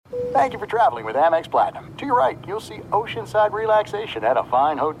Thank you for traveling with Amex Platinum. To your right, you'll see oceanside relaxation at a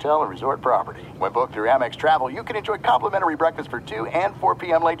fine hotel and resort property. When booked through Amex Travel, you can enjoy complimentary breakfast for 2 and 4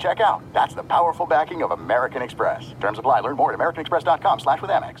 p.m. late checkout. That's the powerful backing of American Express. Terms apply. Learn more at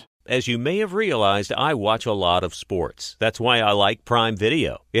americanexpress.com/withAmex. As you may have realized, I watch a lot of sports. That's why I like Prime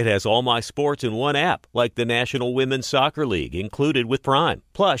Video. It has all my sports in one app, like the National Women's Soccer League, included with Prime.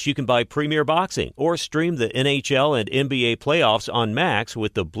 Plus, you can buy Premier Boxing or stream the NHL and NBA playoffs on Max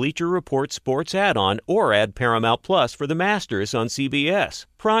with the Bleacher Report Sports add-on, or add Paramount Plus for the Masters on CBS.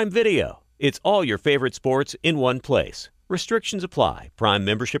 Prime Video. It's all your favorite sports in one place. Restrictions apply. Prime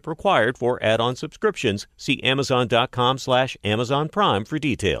membership required for add-on subscriptions. See Amazon.com/Amazon Prime for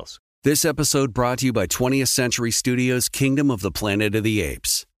details. This episode brought to you by 20th Century Studios' Kingdom of the Planet of the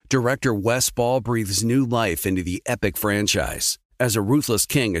Apes. Director Wes Ball breathes new life into the epic franchise. As a ruthless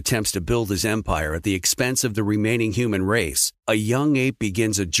king attempts to build his empire at the expense of the remaining human race, a young ape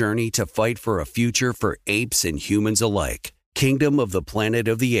begins a journey to fight for a future for apes and humans alike. Kingdom of the Planet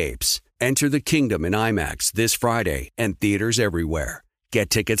of the Apes. Enter the kingdom in IMAX this Friday and theaters everywhere. Get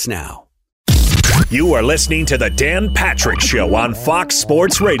tickets now. You are listening to The Dan Patrick Show on Fox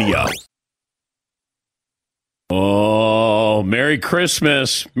Sports Radio. Oh, Merry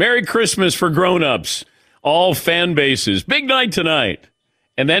Christmas. Merry Christmas for grown-ups. All fan bases. Big night tonight.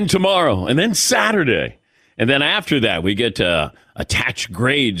 And then tomorrow. And then Saturday. And then after that, we get to attach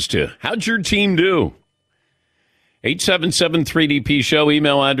grades to how'd your team do? 877-3DP Show.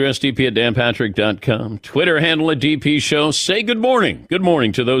 Email address dp@danpatrick.com. Twitter handle at DP Show. Say good morning. Good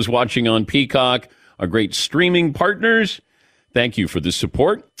morning to those watching on Peacock, our great streaming partners. Thank you for the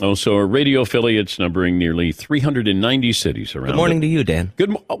support. Also, our radio affiliates numbering nearly 390 cities around. Good morning to you, Dan.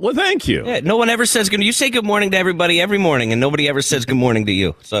 Well, thank you. Yeah, no one ever says good. You say good morning to everybody every morning, and nobody ever says good morning to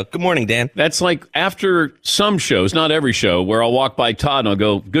you. So, good morning, Dan. That's like after some shows, not every show, where I'll walk by Todd and I'll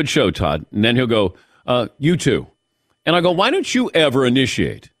go, good show, Todd. And then he'll go, you too. And I go, why don't you ever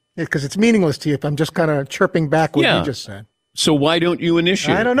initiate? Yeah, because it's meaningless to you if I'm just kind of chirping back what you just said. So why don't you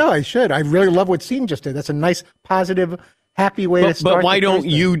initiate? I don't know. I should. I really love what Sean just did. That's a nice, positive, happy way to start. But why don't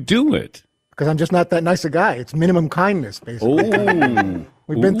you do it? Because I'm just not that nice a guy. It's minimum kindness, basically. Oh.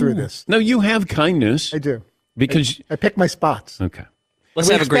 We've been through this. No, you have kindness. I do. Because I pick my spots. Okay. Let's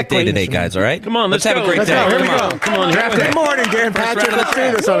have a great day today, guys, all right? Come on, let's have go. a great day. Here we go. Come on. Good morning, Dan Patrick. Let's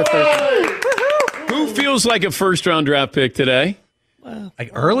do this on a Thursday. Who feels like a first-round draft pick today?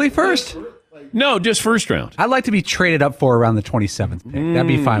 Like early first? No, just first round. I'd like to be traded up for around the 27th pick. That'd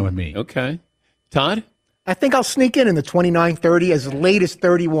be fine with me. Okay. Todd? I think I'll sneak in the 29, 30, as late as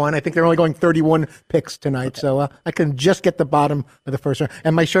 31. I think they're only going 31 picks tonight, so I can just get the bottom of the first round.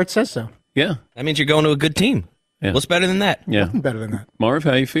 And my shirt says so. Yeah. That means you're going to a good team. Yeah. What's better than that? Yeah. Nothing better than that. Marv,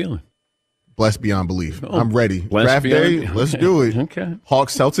 how you feeling? Blessed beyond belief. I'm ready. Blessed Draft day, beyond- let's do it. Okay.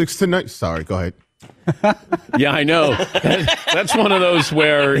 Hawks Celtics tonight. Sorry, go ahead. Yeah, I know. That's one of those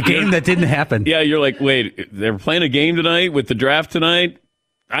where... The game that didn't happen. Yeah, you're like, wait, they're playing a game tonight with the draft tonight?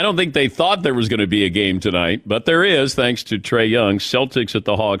 I don't think they thought there was going to be a game tonight, but there is, thanks to Trae Young. Celtics at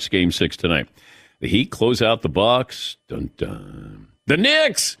the Hawks, Game 6 tonight. The Heat close out the Bucks. Dun, dun. The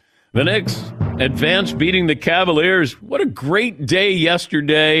Knicks advance, beating the Cavaliers. What a great day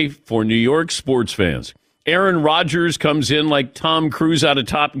yesterday for New York sports fans. Aaron Rodgers comes in like Tom Cruise out of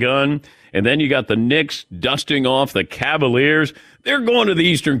Top Gun. And then you got the Knicks dusting off the Cavaliers. They're going to the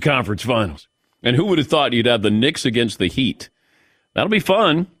Eastern Conference Finals. And who would have thought you'd have the Knicks against the Heat? That'll be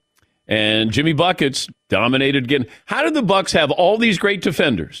fun. And Jimmy Buckets dominated again. How did the Bucks have all these great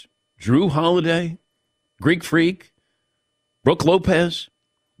defenders? Drew Holiday, Greek Freak, Brook Lopez.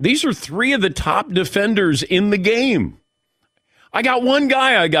 These are three of the top defenders in the game. I got one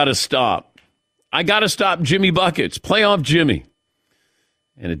guy I got to stop. I got to stop Jimmy Buckets, playoff Jimmy.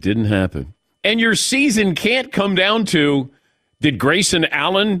 And it didn't happen. And your season can't come down to, did Grayson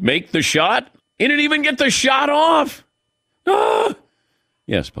Allen make the shot? He didn't even get the shot off. Ah.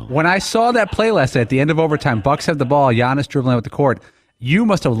 Yes, Paul. When I saw that play last night at the end of overtime, Bucks have the ball, Giannis dribbling out the court. You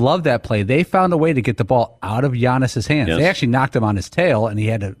must have loved that play. They found a way to get the ball out of Giannis's hands. Yes. They actually knocked him on his tail, and he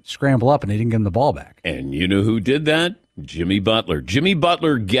had to scramble up, and they didn't give him the ball back. And you know who did that? Jimmy Butler. Jimmy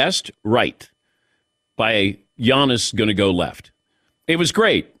Butler guessed right by Giannis going to go left. It was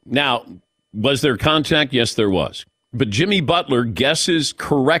great. Now, was there contact? Yes, there was. But Jimmy Butler guesses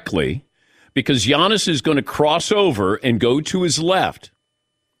correctly because Giannis is going to cross over and go to his left.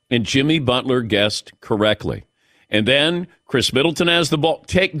 And Jimmy Butler guessed correctly. And then Chris Middleton has the ball.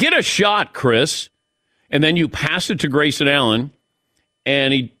 Get a shot, Chris. And then you pass it to Grayson Allen,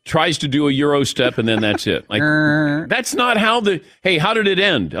 and he tries to do a Euro step, and then that's it. Like, that's not how how did it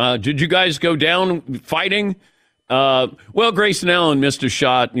end? Did you guys go down fighting? Well, Grayson Allen missed a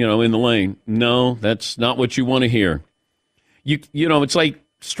shot, in the lane. No, that's not what you want to hear. It's like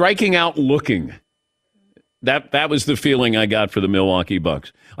striking out looking. That was the feeling I got for the Milwaukee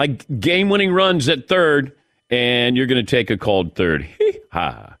Bucks. Like game-winning runs at third, and you're going to take a called third.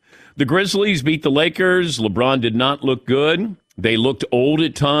 Ha. The Grizzlies beat the Lakers. LeBron did not look good. They looked old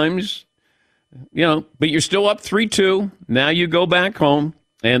at times. But you're still up 3-2. Now you go back home,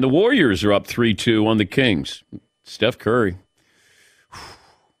 and the Warriors are up 3-2 on the Kings. Steph Curry.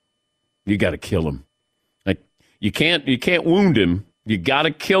 You got to kill him. Like you can't wound him. You got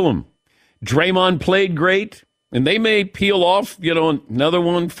to kill him. Draymond played great, and they may peel off, another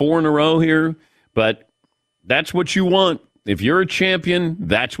one, 4 in a row here, but that's what you want. If you're a champion,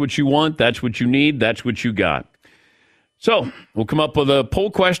 that's what you want, that's what you need, that's what you got. So we'll come up with a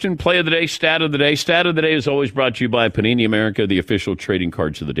poll question, play of the day, stat of the day. Stat of the day is always brought to you by Panini America, the official trading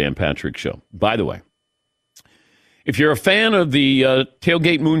cards of the Dan Patrick Show. By the way, if you're a fan of the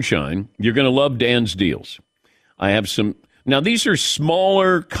Tailgate Moonshine, you're going to love Dan's deals. I have some. Now, these are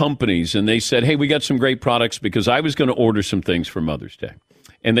smaller companies, and they said, hey, we got some great products because I was going to order some things for Mother's Day.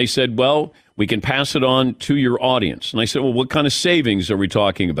 And they said, well, we can pass it on to your audience. And I said, well, what kind of savings are we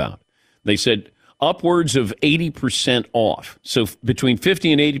talking about? They said, upwards of 80% off. So between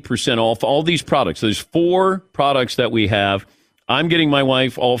 50 and 80% off all these products. There's 4 products that we have. I'm getting my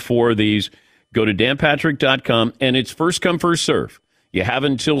wife all 4 of these. Go to danpatrick.com, and it's first come, first serve. You have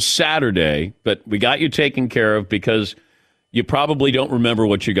until Saturday, but we got you taken care of because you probably don't remember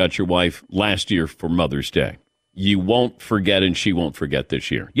what you got your wife last year for Mother's Day. You won't forget, and she won't forget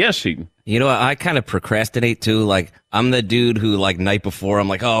this year. Yes, Heaton. I kind of procrastinate, too. Like, I'm the dude who, night before, I'm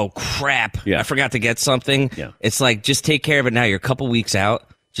like, oh, crap, I forgot to get something. Yeah. It's like, just take care of it now. You're a couple weeks out.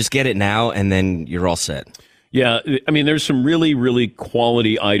 Just get it now, and then you're all set. Yeah, I mean, there's some really, really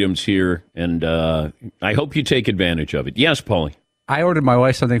quality items here, and I hope you take advantage of it. Yes, Paulie. I ordered my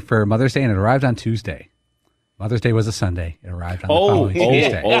wife something for Mother's Day, and it arrived on Tuesday. Mother's Day was a Sunday. It arrived on the following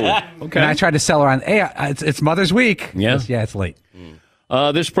Tuesday. Okay. And I tried to sell her on, hey, it's Mother's Week. Yeah. It's late.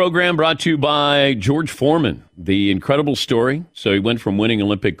 This program brought to you by George Foreman, the incredible story. So he went from winning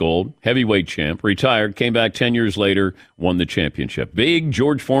Olympic gold, heavyweight champ, retired, came back 10 years later, won the championship. Big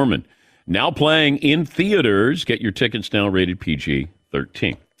George Foreman, now playing in theaters. Get your tickets now, rated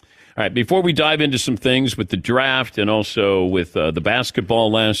PG-13. All right, before we dive into some things with the draft and also with the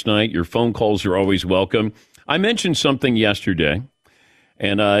basketball last night, your phone calls are always welcome. I mentioned something yesterday,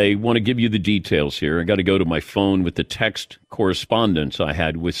 and I want to give you the details here. I got to go to my phone with the text correspondence I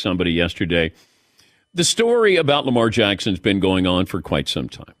had with somebody yesterday. The story about Lamar Jackson's been going on for quite some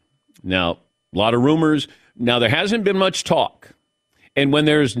time. Now, a lot of rumors. Now, there hasn't been much talk. And when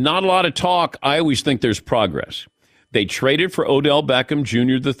there's not a lot of talk, I always think there's progress. They traded for Odell Beckham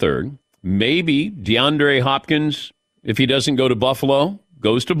Jr. III. Maybe DeAndre Hopkins, if he doesn't go to Buffalo,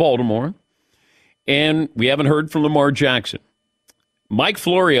 goes to Baltimore. And we haven't heard from Lamar Jackson. Mike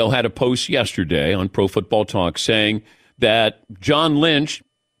Florio had a post yesterday on Pro Football Talk saying that John Lynch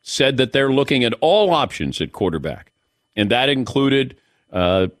said that they're looking at all options at quarterback, and that included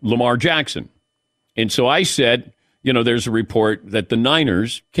Lamar Jackson. And so I said, there's a report that the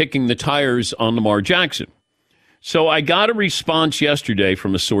Niners kicking the tires on Lamar Jackson. So I got a response yesterday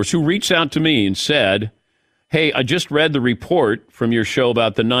from a source who reached out to me and said, hey, I just read the report from your show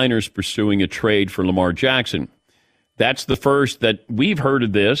about the Niners pursuing a trade for Lamar Jackson. That's the first that we've heard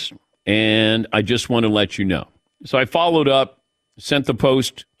of this, and I just want to let you know. So I followed up, sent the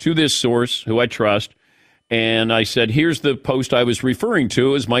post to this source, who I trust, and I said, here's the post I was referring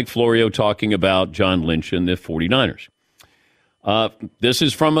to as Mike Florio talking about John Lynch and the 49ers. This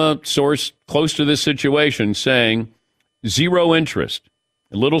is from a source close to this situation saying, zero interest.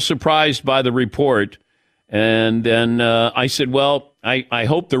 A little surprised by the report. And then I said, well, I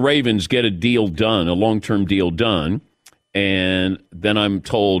hope the Ravens get a deal done, a long-term deal done. And then I'm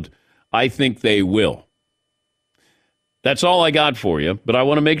told, I think they will. That's all I got for you. But I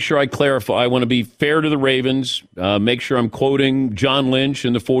want to make sure I clarify. I want to be fair to the Ravens, make sure I'm quoting John Lynch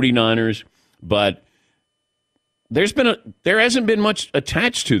and the 49ers. But there hasn't been much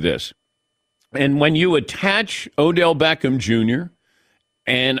attached to this. And when you attach Odell Beckham Jr.,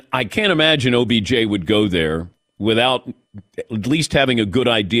 and I can't imagine OBJ would go there without at least having a good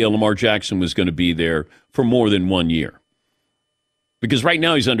idea Lamar Jackson was going to be there for more than 1 year. Because right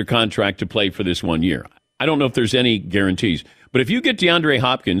now he's under contract to play for this 1 year. I don't know if there's any guarantees. But if you get DeAndre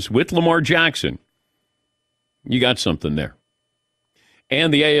Hopkins with Lamar Jackson, you got something there.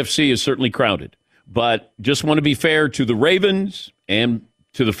 And the AFC is certainly crowded. But just want to be fair to the Ravens and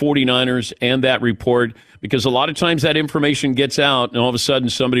to the 49ers and that report, because a lot of times that information gets out and all of a sudden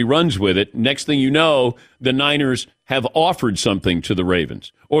somebody runs with it. Next thing you know, the Niners have offered something to the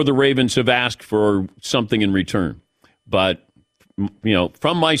Ravens, or the Ravens have asked for something in return. But,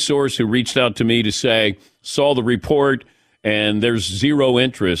 from my source who reached out to me to say, saw the report and there's zero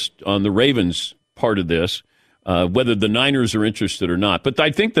interest on the Ravens part of this, whether the Niners are interested or not. But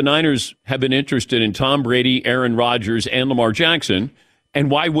I think the Niners have been interested in Tom Brady, Aaron Rodgers, and Lamar Jackson. And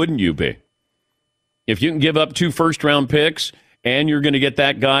why wouldn't you be? If you can give up 2 first-round picks and you're going to get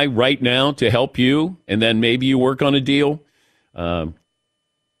that guy right now to help you, and then maybe you work on a deal, I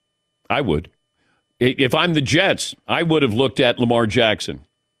would. If I'm the Jets, I would have looked at Lamar Jackson.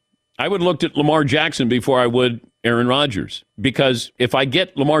 I would have looked at Lamar Jackson before I would Aaron Rodgers. Because if I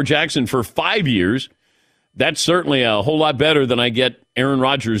get Lamar Jackson for 5 years, that's certainly a whole lot better than I get Aaron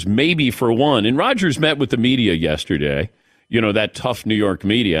Rodgers maybe for 1. And Rodgers met with the media yesterday. That tough New York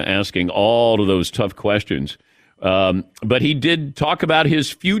media asking all of those tough questions. But he did talk about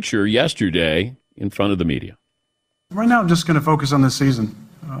his future yesterday in front of the media. Right now, I'm just going to focus on this season.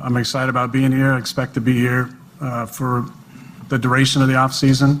 I'm excited about being here. I expect to be here for the duration of the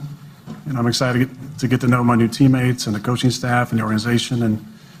offseason. And I'm excited to get to know my new teammates and the coaching staff and the organization.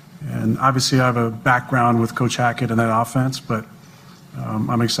 And obviously, I have a background with Coach Hackett and that offense, but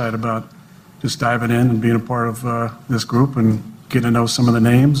I'm excited about just diving in and being a part of this group and getting to know some of the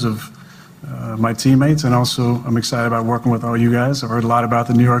names of my teammates. And also, I'm excited about working with all you guys. I've heard a lot about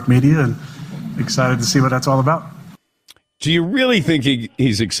the New York media and excited to see what that's all about. Do you really think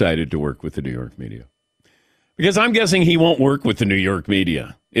he's excited to work with the New York media? Because I'm guessing he won't work with the New York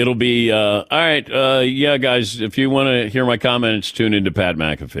media. It'll be, all right, yeah, guys, if you want to hear my comments, tune into Pat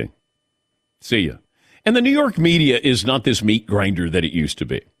McAfee. See ya. And the New York media is not this meat grinder that it used to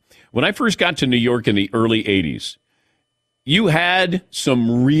be. When I first got to New York in the early 80s, you had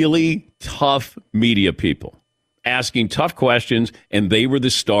some really tough media people asking tough questions, and they were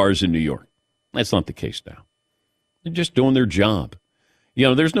the stars in New York. That's not the case now. They're just doing their job.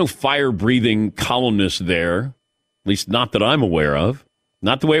 There's no fire-breathing columnist there, at least not that I'm aware of.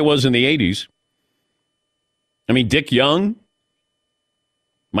 Not the way it was in the 80s. I mean, Dick Young,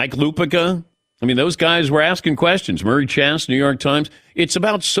 Mike Lupica, those guys were asking questions. Murray Chance, New York Times. It's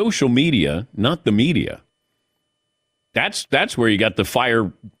about social media, not the media. That's where you got the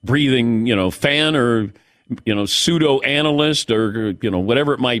fire-breathing, fan or, pseudo-analyst or,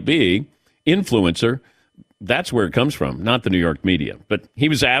 whatever it might be, influencer. That's where it comes from, not the New York media. But he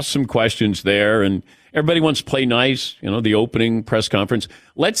was asked some questions there, and everybody wants to play nice, the opening press conference.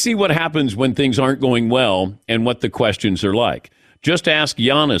 Let's see what happens when things aren't going well and what the questions are like. Just ask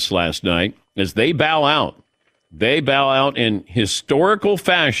Giannis last night as they bow out. They bow out in historical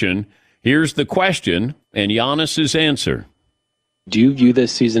fashion. Here's the question and Giannis's answer. Do you view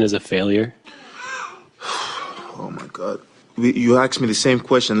this season as a failure? Oh, my God. You asked me the same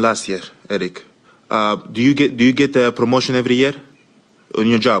question last year, Eric. Do you get a promotion every year on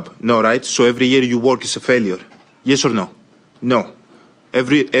your job? No, right? So every year you work is a failure. Yes or no? No.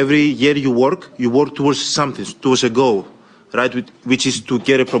 Every year you work towards something, towards a goal, right? Which is to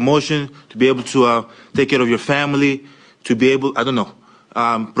get a promotion, to be able to take care of your family, to be able,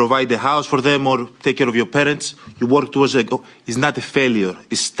 provide a house for them or take care of your parents. You work towards a goal. It's not a failure.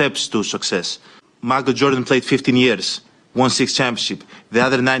 It's steps to success. Michael Jordan played 15 years, won 6 championships. The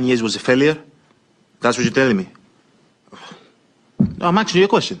other 9 years was a failure? That's what you're telling me? No, I'm asking you a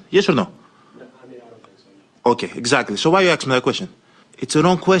question. Yes or no? Okay, exactly. So why are you asking me that question? It's a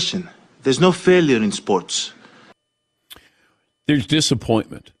wrong question. There's no failure in sports. There's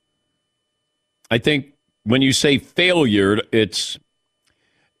disappointment. I think when you say failure, it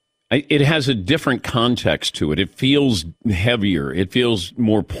has a different context to it. It feels heavier. It feels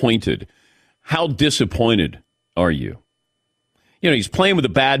more pointed. How disappointed are you? He's playing with a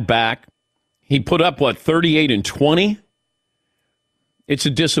bad back. He put up, 38 and 20? It's a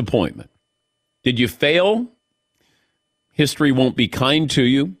disappointment. Did you fail? History won't be kind to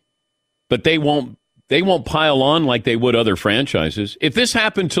you, but they won't pile on like they would other franchises. If this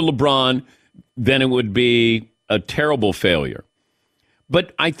happened to LeBron, then it would be a terrible failure.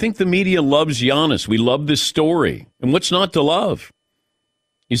 But I think the media loves Giannis. We love this story. And what's not to love?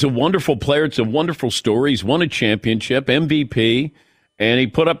 He's a wonderful player. It's a wonderful story. He's won a championship, MVP, and he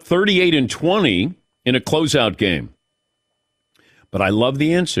put up 38 and 20 in a closeout game. But I love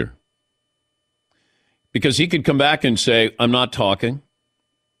the answer. Because he could come back and say, I'm not talking.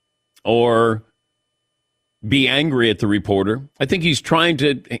 Or be angry at the reporter. I think he's trying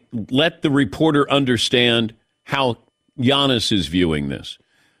to let the reporter understand how Giannis is viewing this.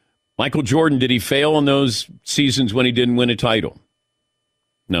 Michael Jordan, did he fail in those seasons when he didn't win a title?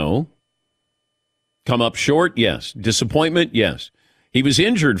 No. Come up short? Yes. Disappointment? Yes. He was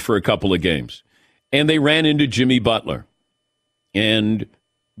injured for a couple of games, and they ran into Jimmy Butler. And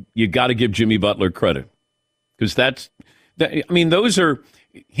you got to give Jimmy Butler credit because those are,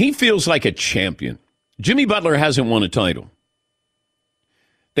 he feels like a champion. Jimmy Butler hasn't won a title.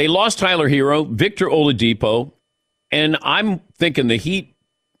 They lost Tyler Hero, Victor Oladipo, and I'm thinking the Heat,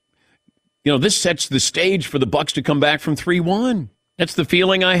 this sets the stage for the Bucks to come back from 3-1. That's the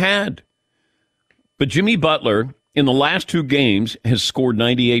feeling I had. But Jimmy Butler, in the last 2 games, has scored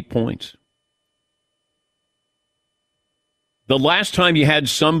 98 points. The last time you had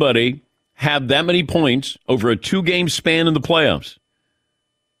somebody have that many points over a 2-game span in the playoffs,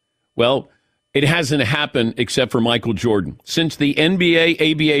 well, it hasn't happened except for Michael Jordan since the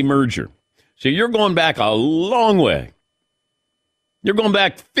NBA-ABA merger. So you're going back a long way. You're going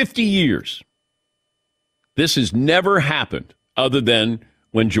back 50 years. This has never happened other than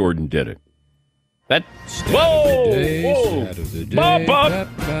when Jordan did it. Whoa! Stat of the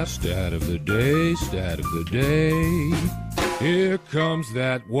day, stat of the day, stat of the day. Here comes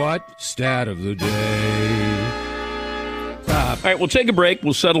that stat of the day. All right, we'll take a break.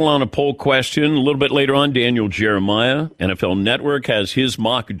 We'll settle on a poll question. A little bit later on, Daniel Jeremiah, NFL Network, has his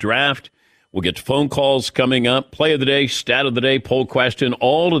mock draft. We'll get to phone calls coming up. Play of the day, stat of the day, poll question,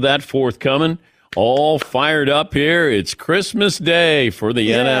 all of that forthcoming. All fired up here. It's Christmas Day for the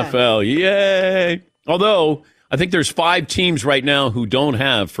NFL. Yay! Although, I think there's 5 teams right now who don't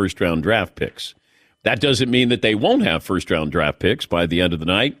have first-round draft picks. That doesn't mean that they won't have first-round draft picks by the end of the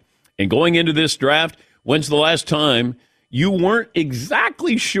night. And going into this draft, when's the last time you weren't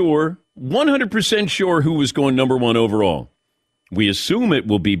exactly sure, 100% sure who was going number 1 overall? We assume it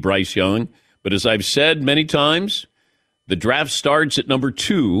will be Bryce Young, but as I've said many times, the draft starts at number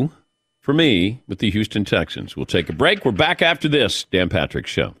 2 for me with the Houston Texans. We'll take a break. We're back after this Dan Patrick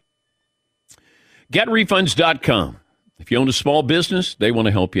Show. GetRefunds.com. If you own a small business, they want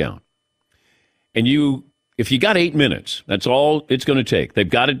to help you out. And if you got 8 minutes, that's all it's going to take. They've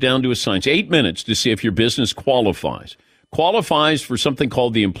got it down to a science. 8 minutes to see if your business qualifies. Qualifies for something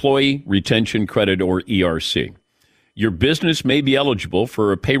called the Employee Retention Credit, or ERC. Your business may be eligible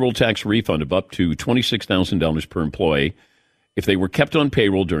for a payroll tax refund of up to $26,000 per employee if they were kept on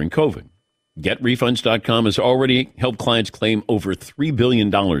payroll during COVID. GetRefunds.com has already helped clients claim over $3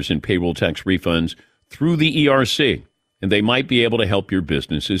 billion in payroll tax refunds through the ERC, and they might be able to help your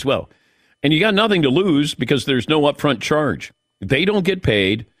business as well. And you got nothing to lose because there's no upfront charge. They don't get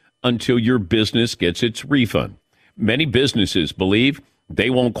paid until your business gets its refund. Many businesses believe they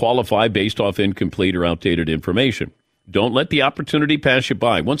won't qualify based off incomplete or outdated information. Don't let the opportunity pass you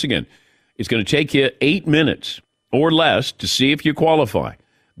by. Once again, it's going to take you 8 minutes or less to see if you qualify.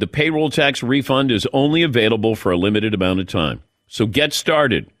 The payroll tax refund is only available for a limited amount of time. So get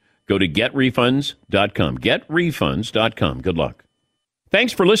started. Go to GetRefunds.com. GetRefunds.com. Good luck.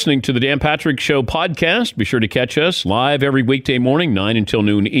 Thanks for listening to the Dan Patrick Show podcast. Be sure to catch us live every weekday morning, 9 until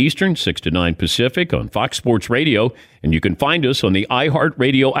noon Eastern, 6 to 9 Pacific on Fox Sports Radio. And you can find us on the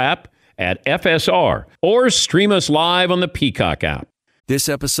iHeartRadio app at FSR or stream us live on the Peacock app. This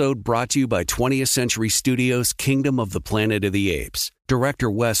episode brought to you by 20th Century Studios' Kingdom of the Planet of the Apes.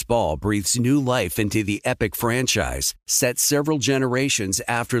 Director Wes Ball breathes new life into the epic franchise, set several generations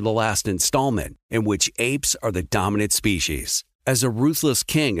after the last installment, in which apes are the dominant species. As a ruthless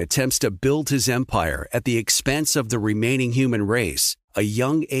king attempts to build his empire at the expense of the remaining human race, a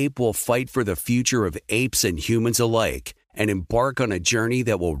young ape will fight for the future of apes and humans alike and embark on a journey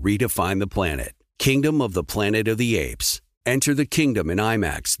that will redefine the planet. Kingdom of the Planet of the Apes. Enter the kingdom in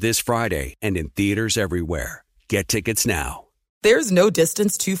IMAX this Friday and in theaters everywhere. Get tickets now. There's no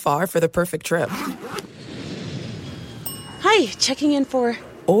distance too far for the perfect trip. Hi, checking in for...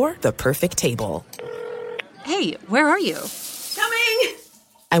 Or the perfect table. Hey, where are you? Coming!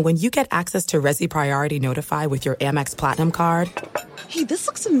 And when you get access to Resi Priority Notify with your Amex Platinum card... Hey, this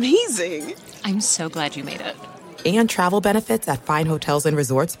looks amazing. I'm so glad you made it. And travel benefits at fine hotels and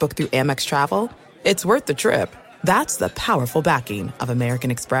resorts booked through Amex Travel, it's worth the trip. That's the powerful backing of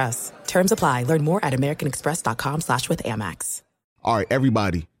American Express. Terms apply. Learn more at americanexpress.com/withAmex. All right,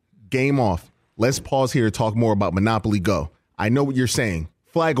 everybody, game off. Let's pause here to talk more about Monopoly Go. I know what you're saying.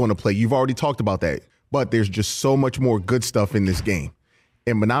 Flag on the play. You've already talked about that. But there's just so much more good stuff in this game.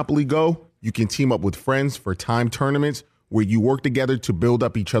 In Monopoly Go, you can team up with friends for timed tournaments where you work together to build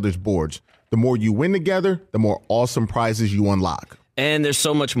up each other's boards. The more you win together, the more awesome prizes you unlock. And there's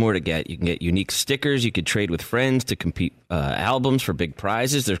so much more to get. You can get unique stickers. You could trade with friends to compete albums for big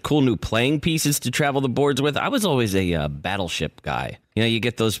prizes. There's cool new playing pieces to travel the boards with. I was always a Battleship guy. You know, you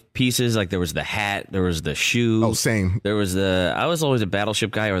get those pieces, like there was the hat, there was the shoe. Oh, same. There was I was always a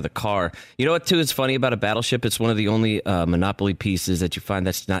Battleship guy, or the car. You know what, too, is funny about a Battleship? It's one of the only Monopoly pieces that you find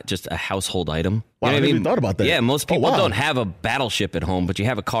that's not just a household item. Wow, You know I what never even thought about that. Yeah, most people wow. don't have a Battleship at home, but you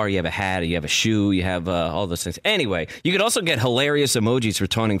have a car, you have a hat, you have a shoe, you have all those things. Anyway, you could also get hilarious emojis for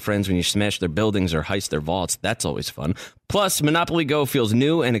taunting friends when you smash their buildings or heist their vaults. That's always fun. Plus, Monopoly Go feels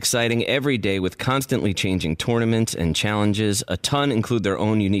new and exciting every day with constantly changing tournaments and challenges. A ton include their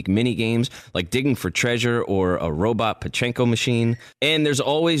own unique mini games, like digging for treasure or a robot Pachinko machine. And there's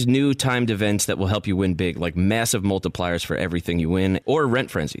always new timed events that will help you win big, like massive multipliers for everything you win, or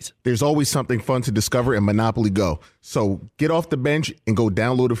rent frenzies. There's always something fun to discover in Monopoly Go. So get off the bench and go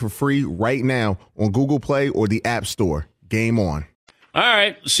download it for free right now on Google Play or the App Store. Game on. All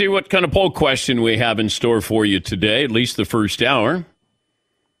right, see what kind of poll question we have in store for you today, at least the first hour.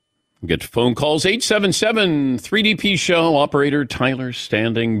 Get to phone calls, 877-3DP Show. Operator Tyler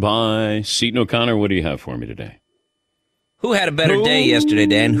standing by. Seton O'Connor, what do you have for me today? Who had a better day yesterday,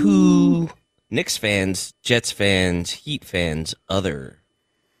 Dan? Who? Knicks fans, Jets fans, Heat fans, other.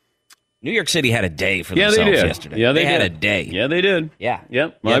 New York City had a day for themselves yesterday. Yeah, they had did. a day. Yeah, they did. Yeah.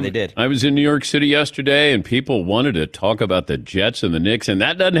 Yep. Yeah, they did. I was in New York City yesterday, and people wanted to talk about the Jets and the Knicks, and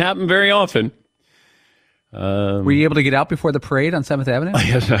that doesn't happen very often. Were you able to get out before the parade on 7th Avenue?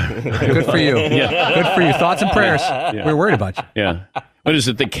 Yes. Good for you. Yeah. Good for you. Thoughts and prayers. Yeah. We were worried about you. Yeah. What is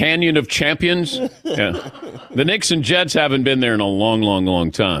it, the Canyon of Champions? Yeah. The Knicks and Jets haven't been there in a long, long, long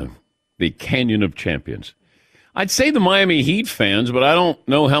time. The Canyon of Champions. I'd say the Miami Heat fans, but I don't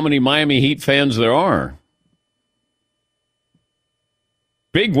know how many Miami Heat fans there are.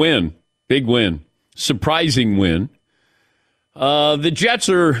 Big win. Big win. Surprising win. The Jets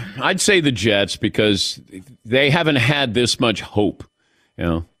are, I'd say the Jets, because they haven't had this much hope.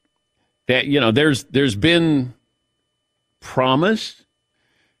 There's been promise,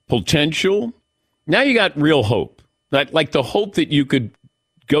 potential. Now you got real hope. Like the hope that you could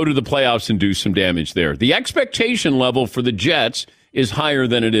go to the playoffs and do some damage there. The expectation level for the Jets is higher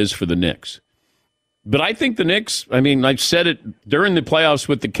than it is for the Knicks. But I think the Knicks, I've said it during the playoffs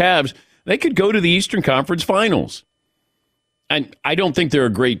with the Cavs, they could go to the Eastern Conference Finals. And I don't think they're a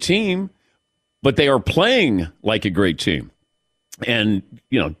great team, but they are playing like a great team. And,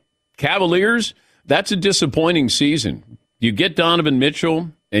 Cavaliers, that's a disappointing season. You get Donovan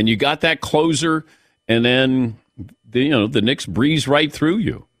Mitchell, and you got that closer, and then the Knicks breeze right through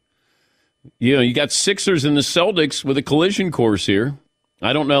you. You got Sixers and the Celtics with a collision course here.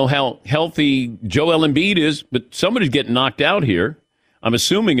 I don't know how healthy Joel Embiid is, but somebody's getting knocked out here. I'm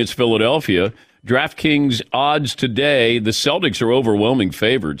assuming it's Philadelphia. DraftKings odds today, the Celtics are overwhelming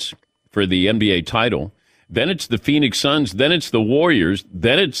favorites for the NBA title. Then it's the Phoenix Suns. Then it's the Warriors.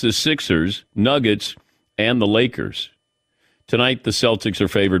 Then it's the Sixers, Nuggets, and the Lakers. Tonight, the Celtics are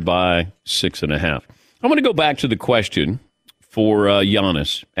favored by 6.5. I'm going to go back to the question for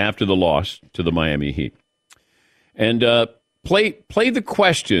Giannis after the loss to the Miami Heat. And play the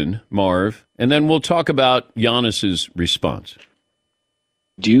question, Marv, and then we'll talk about Giannis's response.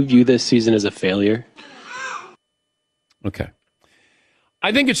 Do you view this season as a failure? Okay.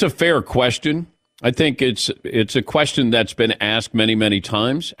 I think it's a fair question. I think it's a question that's been asked many, many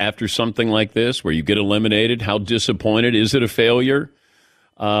times after something like this, where you get eliminated. How disappointed? Is it a failure?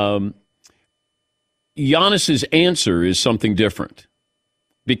 Giannis's answer is something different,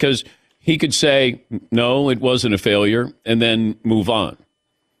 because he could say, no, it wasn't a failure, and then move on.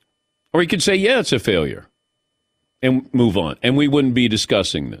 Or he could say, yeah, it's a failure, and move on, and we wouldn't be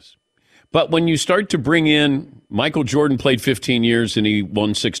discussing this. But when you start to bring in, Michael Jordan played 15 years and he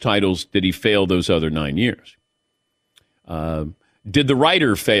won 6 titles. Did he fail those other 9 years? Did the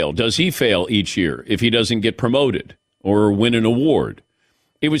writer fail? Does he fail each year if he doesn't get promoted or win an award?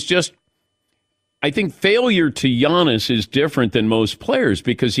 It was just, I think failure to Giannis is different than most players,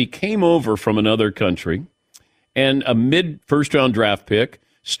 because he came over from another country and a mid-first-round draft pick,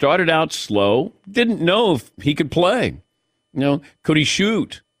 started out slow, didn't know if he could play. Could he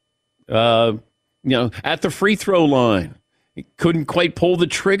shoot? At the free throw line, he couldn't quite pull the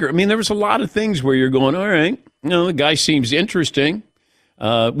trigger. There was a lot of things where you're going, all right, the guy seems interesting.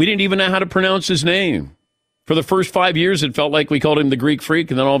 We didn't even know how to pronounce his name. For the first 5 years, it felt like we called him the Greek Freak,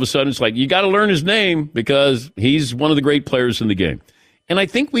 and then all of a sudden it's like, you got to learn his name because he's one of the great players in the game. And I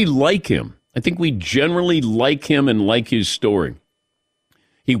think we like him. I think we generally like him and like his story.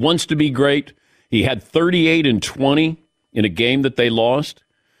 He wants to be great. He had 38 and 20 in a game that they lost.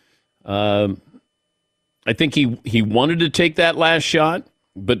 I think he wanted to take that last shot,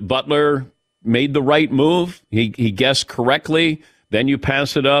 but Butler made the right move. He guessed correctly. Then you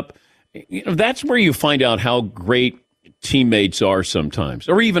pass it up. That's where you find out how great teammates are sometimes,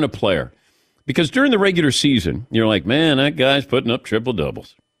 or even a player. Because during the regular season, you're like, man, that guy's putting up triple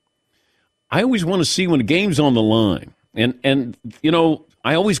doubles. I always want to see when a game's on the line. And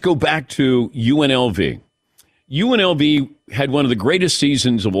I always go back to UNLV. UNLV had one of the greatest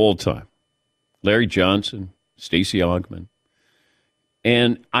seasons of all time. Larry Johnson, Stacey Augmon.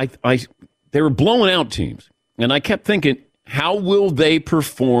 And they were blowing out teams. And I kept thinking, how will they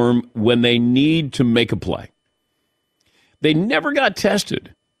perform when they need to make a play? They never got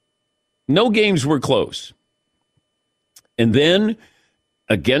tested. No games were close. And then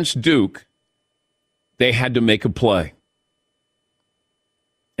against Duke, they had to make a play.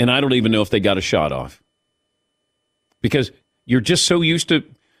 And I don't even know if they got a shot off. Because you're just so used to,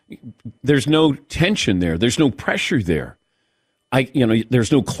 there's no tension there. There's no pressure there.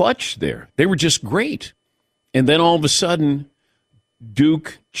 There's no clutch there. They were just great. And then all of a sudden,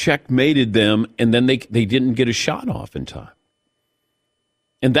 Duke checkmated them, and then they didn't get a shot off in time.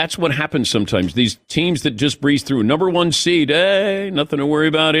 And that's what happens sometimes. These teams that just breeze through. Number 1 seed, hey, nothing to worry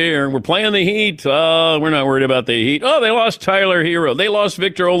about here. We're playing the Heat. Oh, we're not worried about the Heat. Oh, they lost Tyler Hero. They lost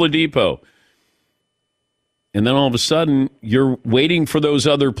Victor Oladipo. And then all of a sudden, you're waiting for those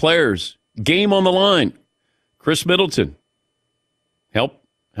other players. Game on the line. Chris Middleton.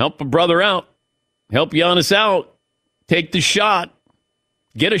 Help a brother out. Help Giannis out. Take the shot.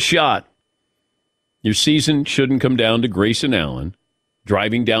 Get a shot. Your season shouldn't come down to Grayson Allen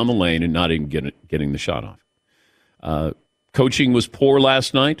driving down the lane and not even getting the shot off. Coaching was poor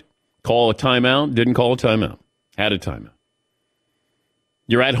last night. Call a timeout. Didn't call a timeout. Had a timeout.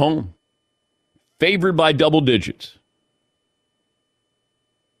 You're at home. Favored by double digits.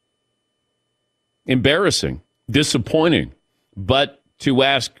 Embarrassing. Disappointing. But to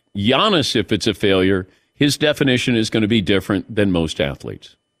ask Giannis if it's a failure, his definition is going to be different than most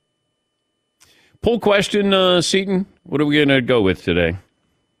athletes. Poll question, Seton. What are we going to go with today?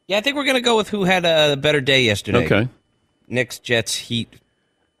 Yeah, I think we're going to go with who had a better day yesterday. Okay. Knicks, Jets, Heat,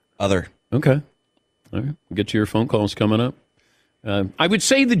 other. Okay. All right. We'll get to your phone calls coming up. I would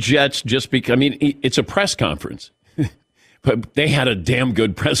say the Jets just because, it's a press conference. But they had a damn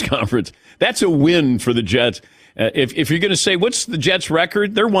good press conference. That's a win for the Jets. If you're going to say, what's the Jets'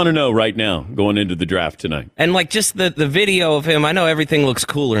 record? They're 1-0 right now going into the draft tonight. And just the video of him, I know everything looks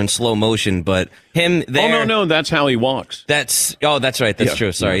cooler in slow motion, but him there. Oh, no, that's how he walks. That's right. That's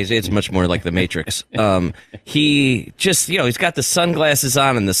true. Sorry. It's much more like the Matrix. He just, he's got the sunglasses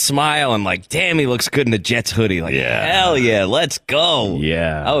on and the smile and damn, he looks good in the Jets hoodie. Hell yeah, let's go.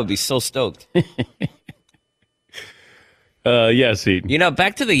 Yeah. I would be so stoked. Yes, Seton.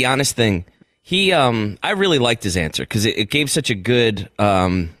 Back to the Giannis thing. I really liked his answer because it gave such a good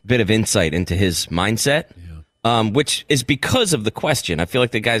bit of insight into his mindset, which is because of the question. I feel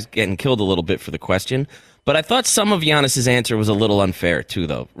like the guy's getting killed a little bit for the question. But I thought some of Giannis's answer was a little unfair too,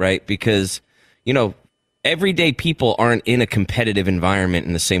 though, right? Because, everyday people aren't in a competitive environment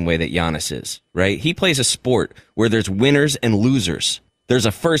in the same way that Giannis is, right? He plays a sport where there's winners and losers. There's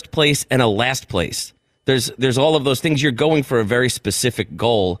a first place and a last place. There's all of those things. You're going for a very specific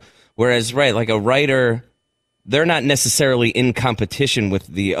goal. Whereas, right, like a writer, they're not necessarily in competition with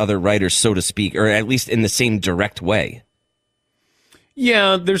the other writers, so to speak, or at least in the same direct way.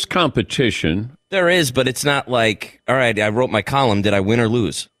 Yeah, there's competition. There is, but it's not like, all right, I wrote my column. Did I win or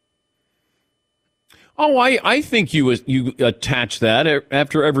lose? Oh, I think you attach that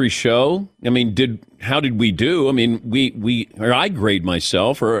after every show. How did we do? I grade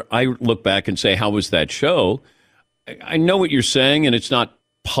myself, or I look back and say, how was that show? I know what you're saying, and it's not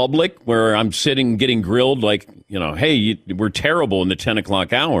public where I'm sitting getting grilled hey, we're terrible in the 10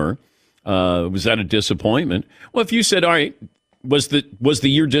 o'clock hour. Was that a disappointment? Well, if you said, all right, was the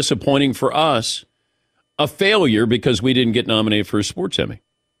year disappointing for us? A failure because we didn't get nominated for a Sports Emmy.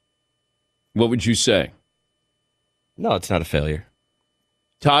 What would you say? No, it's not a failure.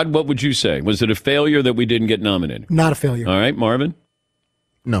 Todd, what would you say? Was it a failure that we didn't get nominated? Not a failure. All right, Marvin?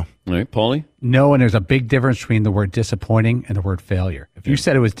 No. All right, Paulie? No, and there's a big difference between the word disappointing and the word failure. If you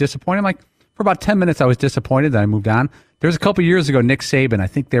said it was disappointing, for about 10 minutes I was disappointed, then I moved on. There was a couple years ago, Nick Saban, I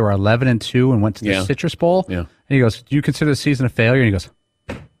think they were 11-2 and went to the Citrus Bowl. Yeah. And he goes, do you consider the season a failure? And he goes,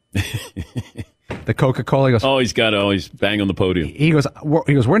 the Coca-Cola, he goes, oh, he's got to always bang on the podium. He goes,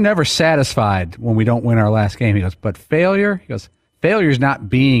 we're never satisfied when we don't win our last game. He goes, but failure? He goes, failure is not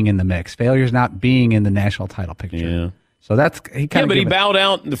being in the mix. Failure is not being in the national title picture. Yeah. So that's he kind of. Yeah, but he bowed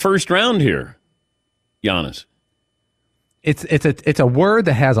out in the first round here, Giannis. It's a word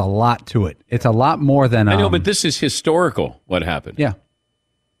that has a lot to it. It's a lot more than I know, but this is historical. What happened? Yeah.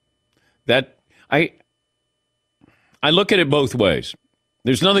 That I look at it both ways.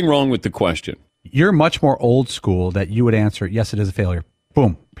 There's nothing wrong with the question. You're much more old school that you would answer, yes, it is a failure.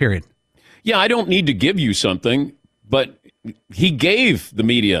 Boom, period. Yeah, I don't need to give you something, but he gave the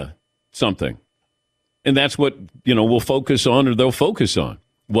media something. And that's what, we'll focus on, or they'll focus on.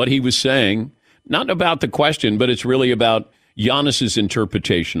 What he was saying, not about the question, but it's really about Giannis's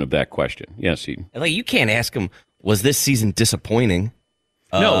interpretation of that question. Yes, Eden. Like, you can't ask him, was this season disappointing?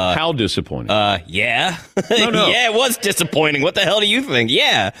 No, how disappointing? Yeah. No. Yeah, it was disappointing. What the hell do you think?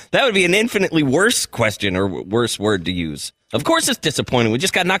 Yeah, that would be an infinitely worse question or worse word to use. Of course it's disappointing. We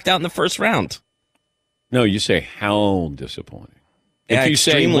just got knocked out in the first round. No, you say how disappointing. Yeah, if you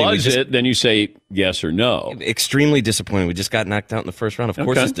say was it, then you say yes or no. Extremely disappointing. We just got knocked out in the first round. Of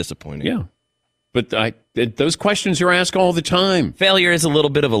course it's disappointing. Yeah. But those questions are asked all the time. Failure is a little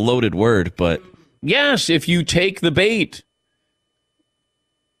bit of a loaded word, but... Yes, if you take the bait.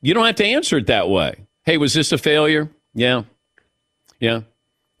 You don't have to answer it that way. Hey, was this a failure? Yeah. Yeah.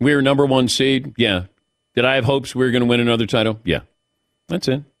 We were number 1 seed? Yeah. Did I have hopes we were going to win another title? Yeah. That's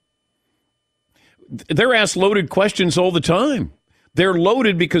it. They're asked loaded questions all the time. They're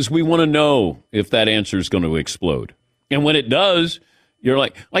loaded because we want to know if that answer is going to explode. And when it does, you're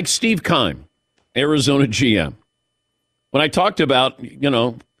like Steve Keim, Arizona GM. When I talked about,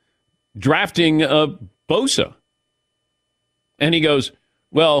 drafting Bosa, and he goes,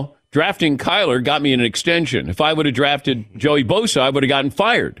 well, drafting Kyler got me an extension. If I would have drafted Joey Bosa, I would have gotten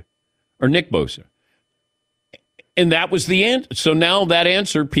fired, or Nick Bosa. And that was the answer. So now that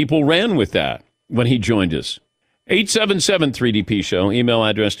answer, people ran with that when he joined us. 877-3DP Show. Email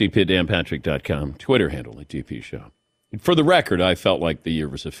address dp@danpatrick.com. Twitter handle @DP Show. For the record, I felt like the year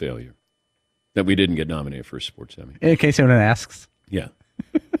was a failure, that we didn't get nominated for a sports Emmy. In case anyone asks. Yeah.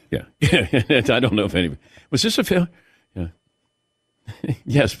 Yeah. I don't know if anybody... Was this a failure? Yeah.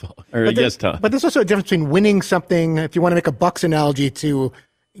 Yes, Paul. Or yes, Tom. But there's also a difference between winning something, if you want to make a Bucks analogy, to,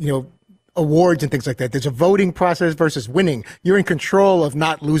 awards and things like that. There's a voting process versus winning. You're in control of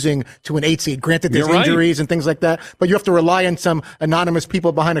not losing to an 8 seed. Granted, there's injuries and things like that, but you have to rely on some anonymous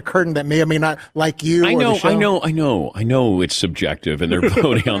people behind a curtain that may or may not like you. I know it's subjective and they're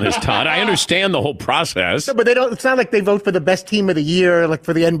voting on this, Todd. I understand the whole process. No, but they don't. It's not like they vote for the best team of the year, like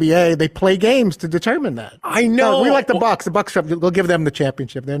for the NBA. They play games to determine that. I know. No, we like the Bucks. The Bucks, they'll give them the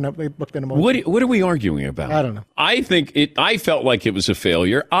championship. They booked in a moment. What are we arguing about? I don't know. I felt like it was a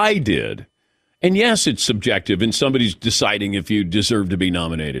failure. I did. And yes, it's subjective, and somebody's deciding if you deserve to be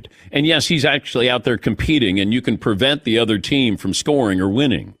nominated. And yes, he's actually out there competing, and you can prevent the other team from scoring or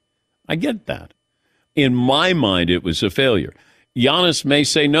winning. I get that. In my mind, it was a failure. Giannis may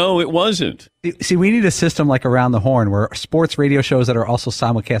say, no, it wasn't. See, we need a system like Around the Horn, where sports radio shows that are also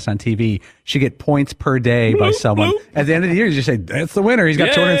simulcast on TV should get points per day by someone. At the end of the year, you just say, that's the winner. He's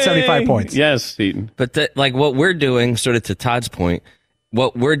got 275 points. Yes, Eaton. But what we're doing, sort of to Todd's point,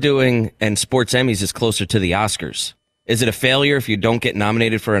 what we're doing and Sports Emmys is closer to the Oscars. Is it a failure if you don't get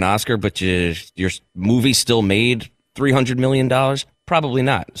nominated for an Oscar, but your movie still made $300 million? Probably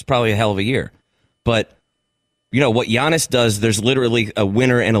not. It's probably a hell of a year. But, what Giannis does, there's literally a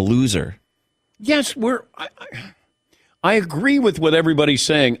winner and a loser. Yes, I agree with what everybody's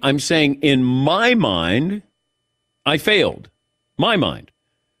saying. I'm saying in my mind, I failed. My mind.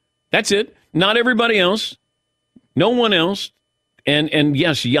 That's it. Not everybody else. No one else. And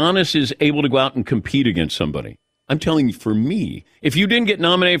yes, Giannis is able to go out and compete against somebody. I'm telling you, for me, if you didn't get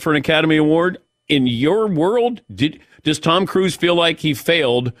nominated for an Academy Award, in your world, does Tom Cruise feel like he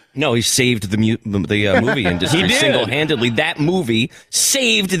failed? No, he saved the movie industry single-handedly. That movie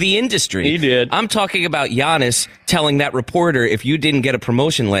saved the industry. He did. I'm talking about Giannis telling that reporter, if you didn't get a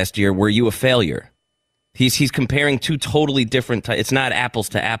promotion last year, were you a failure? He's comparing two totally different types. It's not apples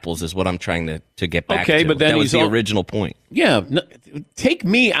to apples, is what I'm trying to get back to. Okay, but then that was the original point. Yeah, take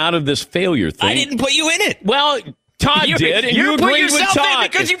me out of this failure thing. I didn't put you in it. Well, Todd did, and you agreed with Todd.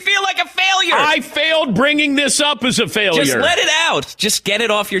 In because you feel like a failure. I failed bringing this up as a failure. Just let it out. Just get it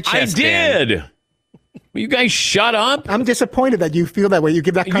off your chest. I did. Dan. Will you guys shut up? I'm disappointed that you feel that way. You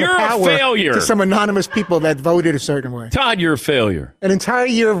give that kind of power to some anonymous people that voted a certain way. Todd, you're a failure. An entire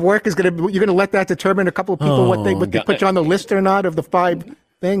year of work you're going to let that determine a couple of people what they put you on the list or not of the 5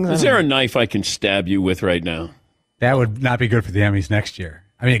 things. Is there a knife I can stab you with right now? That would not be good for the Emmys next year.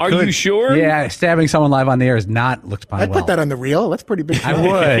 I mean, are you sure? Yeah, stabbing someone live on the air is not looked upon I'd put that on the reel. That's pretty big. I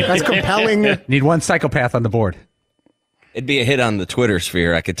would. That's compelling. Need one psychopath on the board. It'd be a hit on the Twitter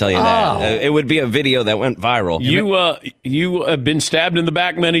sphere, I could tell you that. It would be a video that went viral. You have been stabbed in the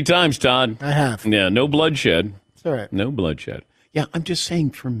back many times, Todd. I have. Yeah, no bloodshed. It's all right. No bloodshed. Yeah, I'm just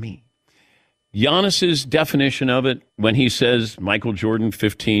saying for me. Giannis's definition of it, when he says Michael Jordan,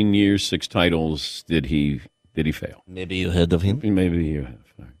 15 years, 6 titles, did he fail? Maybe you heard of him. Maybe you have.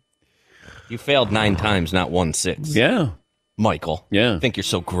 You failed 9 times, not 1-6. Yeah. Michael. Yeah. I think you're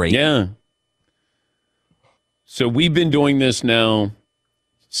so great. Yeah. So we've been doing this now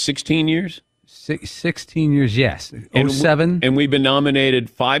 16 years? 16 years, yes. 07. And we've been nominated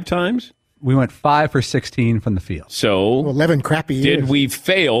 5 times? We went 5 for 16 from the field. So 11 crappy years. Did we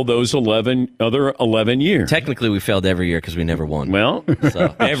fail those other 11 years? Technically, we failed every year because we never won. Well,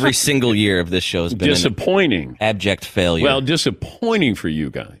 so every single year of this show has been disappointing. Abject failure. Well, disappointing for you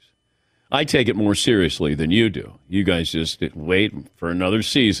guys. I take it more seriously than you do. You guys just wait for another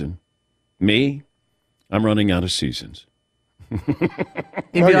season. Me, I'm running out of seasons. It'd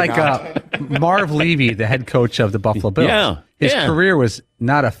be like Marv Levy, the head coach of the Buffalo Bills. Yeah. His career was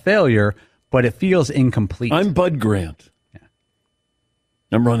not a failure, but it feels incomplete. I'm Bud Grant. Yeah.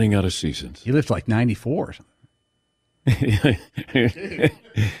 I'm running out of seasons. He lived like 94 or something.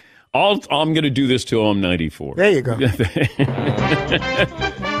 I'm going to do this till I'm 94. There you go.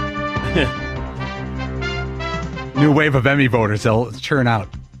 New wave of Emmy voters, they'll churn out.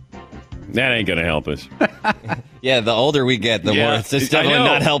 That ain't going to help us. Yeah, the older we get, the more it's definitely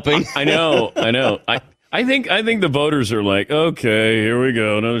not helping. I know. I think the voters are like, okay, here we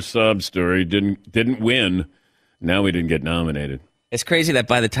go, another sob story. Didn't win. Now we didn't get nominated. It's crazy that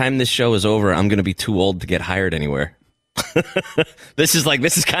by the time this show is over, I'm going to be too old to get hired anywhere. This is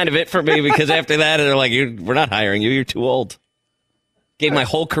kind of it for me, because after that, they're like, we're not hiring you. You're too old. Gave my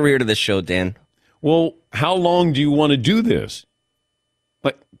whole career to this show, Dan. Well, how long do you want to do this?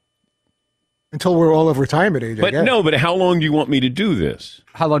 Until we're all of retirement age, I guess. No, but how long do you want me to do this?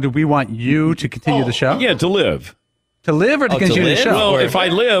 How long do we want you to continue the show? Yeah, to live. To live or to continue the show? Well, if I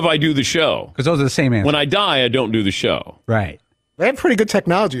live, I do the show. Because those are the same answers. When I die, I don't do the show. Right. They have pretty good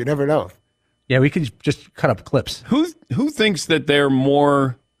technology. You never know. Yeah, we could just cut up clips. Who thinks that they're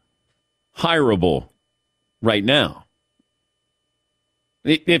more hireable right now?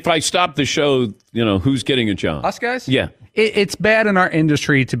 If I stop the show, who's getting a job? Us guys? Yeah. It's bad in our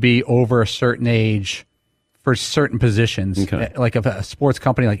industry to be over a certain age for certain positions. Okay. Like a sports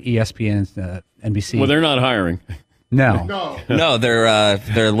company like ESPN, NBC. Well, they're not hiring. No. No,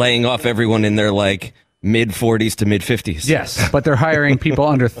 they're laying off everyone in their mid-40s to mid-50s. Yes, but they're hiring people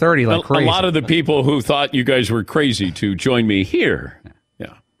under 30 like crazy. A lot of the people who thought you guys were crazy to join me here.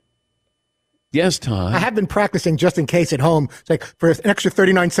 Yeah. Yes, Todd. I have been practicing just in case at home. It's like, for an extra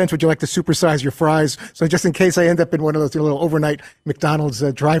 39 cents, would you like to supersize your fries? So just in case I end up in one of those little overnight McDonald's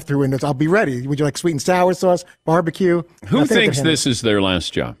drive-through windows, I'll be ready. Would you like sweet and sour sauce, barbecue? Who thinks this is their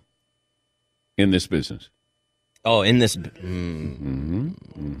last job in this business? Oh, in this... It's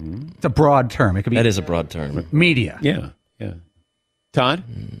a broad term. It could be. That is a broad term. Media. Yeah. Todd?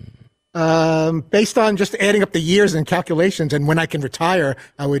 Based on just adding up the years and calculations and when I can retire,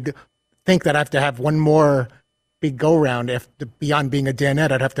 I would think that I have to have one more big go-round. Beyond being a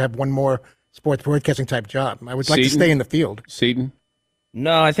Danette, I'd have to have one more sports broadcasting type job. I would like to stay in the field. Seton?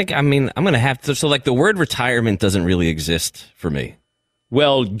 No, I'm going to have to. So, the word retirement doesn't really exist for me.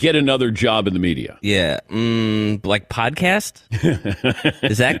 Well, get another job in the media. Yeah. Like podcast?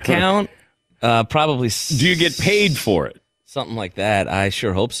 Does that count? Probably. Do you get paid for it? Something like that. I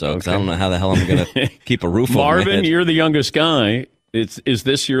sure hope so, because I don't know how the hell I'm going to keep a roof over my head. Marvin, you're the youngest guy. Is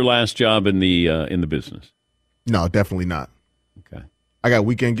this your last job in the business? No, definitely not. Okay. I got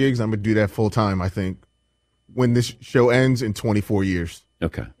weekend gigs. I'm going to do that full time, I think, when this show ends in 24 years.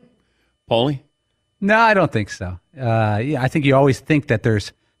 Okay. Paulie? No, I don't think so. I think you always think that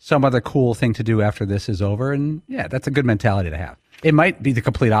there's some other cool thing to do after this is over. And, yeah, that's a good mentality to have. It might be the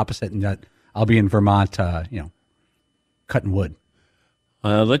complete opposite in that I'll be in Vermont, cutting wood.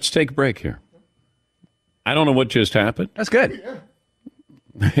 Let's take a break here. I don't know what just happened. That's good.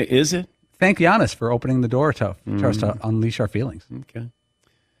 Is it? Thank Giannis for opening the door to us to unleash our feelings. Okay.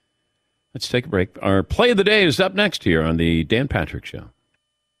 Let's take a break. Our play of the day is up next here on the Dan Patrick Show.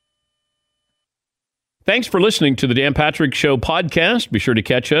 Thanks for listening to the Dan Patrick Show podcast. Be sure to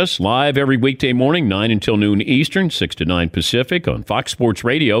catch us live every weekday morning, 9 until noon Eastern, 6 to 9 Pacific on Fox Sports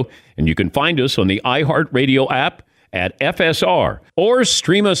Radio. And you can find us on the iHeartRadio app at FSR or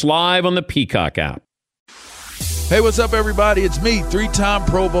stream us live on the Peacock app. Hey, what's up, everybody? It's me, 3-time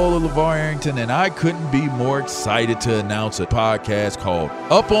Pro Bowler LeVar Arrington, and I couldn't be more excited to announce a podcast called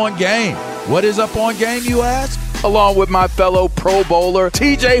Up On Game. What is Up On Game, you ask? along with my fellow Pro Bowler,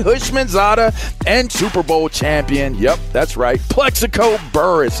 TJ Houshmandzadeh, and Super Bowl champion, yep, that's right, Plexico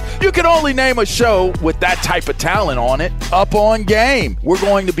Burress. You can only name a show with that type of talent on it. Up on Game. We're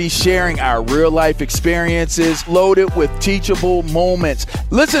going to be sharing our real-life experiences loaded with teachable moments.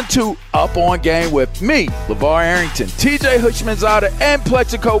 Listen to Up on Game with me, LeVar Arrington, TJ Houshmandzadeh, and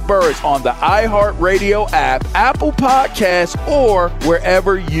Plexico Burress on the iHeartRadio app, Apple Podcasts, or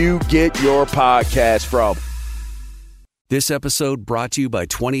wherever you get your podcasts from. This episode brought to you by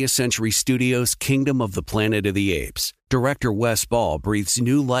 20th Century Studios' Kingdom of the Planet of the Apes. Director Wes Ball breathes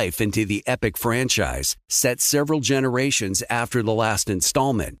new life into the epic franchise, set several generations after the last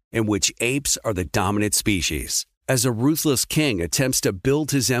installment, in which apes are the dominant species. As a ruthless king attempts to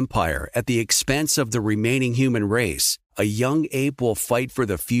build his empire at the expense of the remaining human race, a young ape will fight for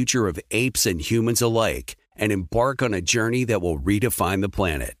the future of apes and humans alike and embark on a journey that will redefine the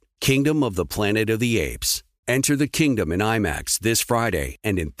planet. Kingdom of the Planet of the Apes. Enter the kingdom in IMAX this Friday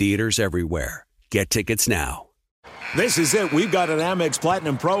and in theaters everywhere. Get tickets now. This is it. We've got an Amex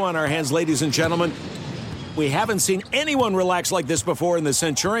Platinum Pro on our hands, ladies and gentlemen. We haven't seen anyone relax like this before in the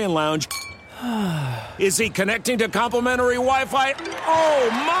Centurion Lounge. Is he connecting to complimentary Wi-Fi? Oh,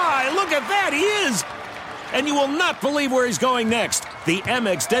 my. Look at that. He is. And you will not believe where he's going next. The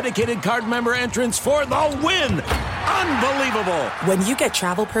Amex dedicated card member entrance for the win. Unbelievable. When you get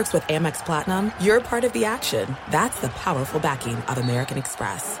travel perks with Amex Platinum, you're part of the action. That's the powerful backing of American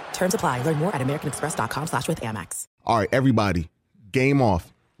Express. Terms apply. Learn more at americanexpress.com/withAmex. All right, everybody, game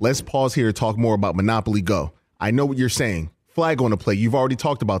off. Let's pause here to talk more about Monopoly Go. I know what you're saying. Flag on the play. You've already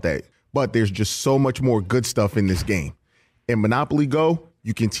talked about that. But there's just so much more good stuff in this game. In Monopoly Go,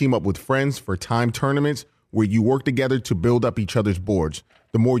 you can team up with friends for timed tournaments where you work together to build up each other's boards.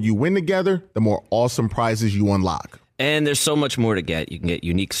 The more you win together, the more awesome prizes you unlock. And there's so much more to get. You can get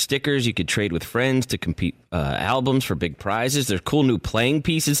unique stickers. You could trade with friends to compete albums for big prizes. There's cool new playing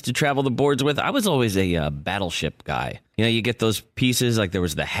pieces to travel the boards with. I was always a Battleship guy. You know, you get those pieces, like there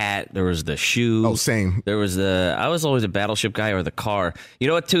was the hat, there was the shoe. Oh, same. I was always a Battleship guy, or the car. You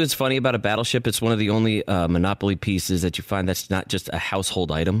know what, too, is funny about a Battleship? It's one of the only Monopoly pieces that you find that's not just a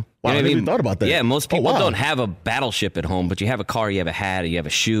household item. Wow, You know I what never even thought about that. Yeah, most people wow. don't have a Battleship at home, but you have a car, you have a hat, you have a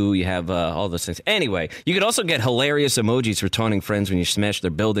shoe, you have all those things. Anyway, you could also get hilarious emojis for taunting friends when you smash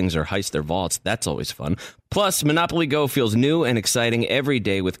their buildings or heist their vaults. That's always fun. Plus, Monopoly Go feels new and exciting every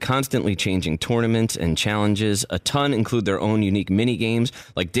day with constantly changing tournaments and challenges. A ton include their own unique mini games,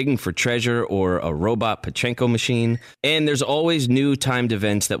 like digging for treasure or a robot Pachinko machine. And there's always new timed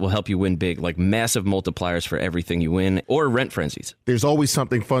events that will help you win big, like massive multipliers for everything you win, or rent frenzies. There's always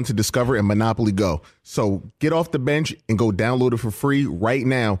something fun to discover in Monopoly Go. So get off the bench and go download it for free right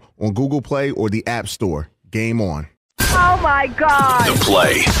now on Google Play or the App Store. Game on. Oh, my God. The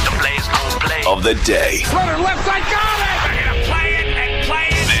play of the day. Runner left side, got it! They're going to play it and play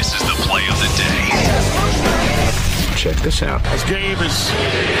it. This is the play of the day. Check this out. As Gabe is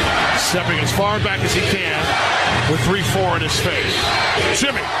stepping as far back as he can with 3-4 in his face.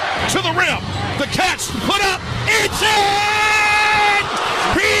 Jimmy to the rim. The catch put up. It's in!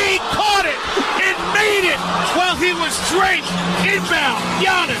 He caught it and made it while he was draped. Inbound.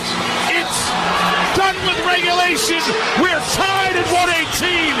 Giannis. It's done with regulation. We're tied at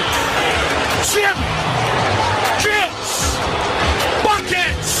 118. Jimmy gets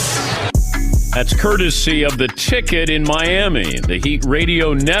buckets. That's courtesy of the ticket in Miami, the Heat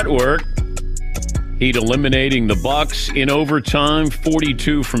Radio Network. Heat eliminating the Bucks in overtime.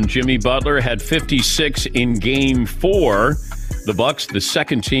 42 from Jimmy Butler, had 56 in Game 4. The Bucks, the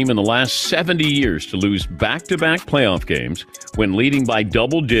second team in the last 70 years to lose back-to-back playoff games when leading by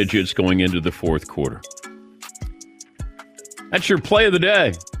double digits going into the fourth quarter. That's your play of the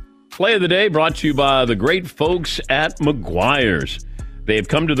day. Play of the day brought to you by the great folks at Meguiar's. They've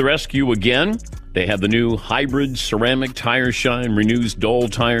come to the rescue again. They have the new hybrid ceramic tire shine, renews dull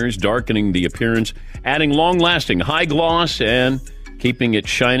tires, darkening the appearance, adding long-lasting high gloss, and keeping it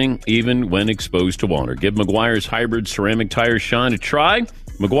shining even when exposed to water. Give Meguiar's hybrid ceramic tire shine a try.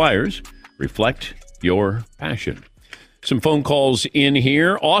 Meguiar's, reflect your passion. Some phone calls in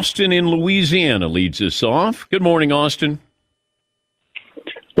here. Austin in Louisiana leads us off. Good morning, Austin.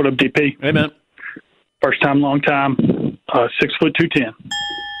 What up, DP? Hey, man. First time, long time. 6 foot 210.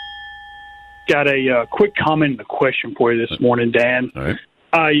 Got a quick comment and a question for you this morning, Dan. All right.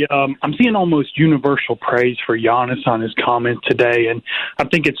 I'm seeing almost universal praise for Giannis on his comments today, and I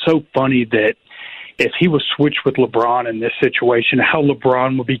think it's so funny that if he was switched with LeBron in this situation, how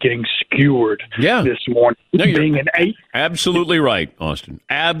LeBron would be getting skewered this morning. No, you're being an 8. Absolutely right, Austin.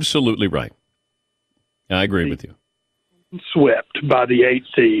 Absolutely right. I agree with you. Swept by the 8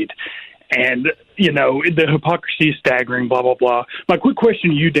 seed. And, the hypocrisy is staggering, blah, blah, blah. My quick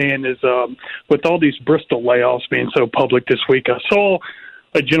question to you, Dan, is with all these Bristol layoffs being so public this week, I saw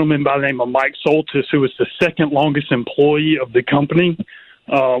a gentleman by the name of Mike Soltis, who was the second longest employee of the company,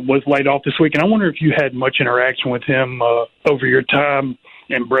 was laid off this week. And I wonder if you had much interaction with him over your time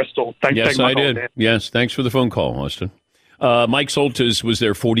in Bristol. Thanks for taking my call, Dan. Yes, thanks for the phone call, Austin. Mike Soltis was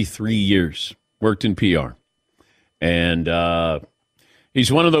there 43 years, worked in PR. And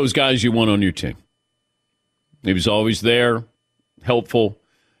he's one of those guys you want on your team. He was always there, helpful,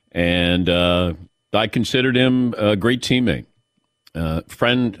 and I considered him a great teammate,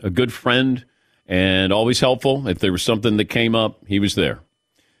 a good friend, and always helpful. If there was something that came up, he was there.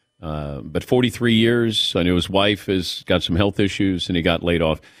 But 43 years, I know his wife has got some health issues, and he got laid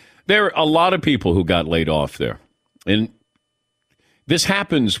off. There are a lot of people who got laid off there. And this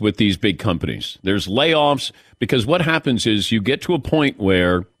happens with these big companies. There's layoffs because what happens is you get to a point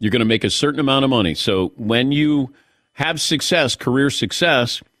where you're going to make a certain amount of money. So when you have success, career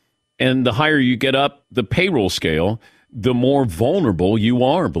success, and the higher you get up the payroll scale, the more vulnerable you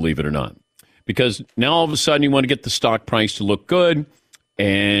are, believe it or not. Because now all of a sudden you want to get the stock price to look good,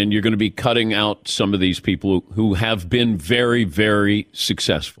 and you're going to be cutting out some of these people who have been very, very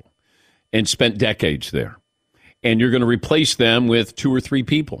successful and spent decades there. And you're going to replace them with 2 or 3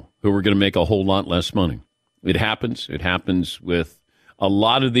 people who are going to make a whole lot less money. It happens. It happens with a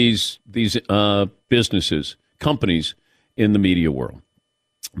lot of these businesses, companies in the media world.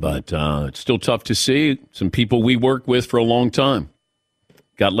 But it's still tough to see. Some people we worked with for a long time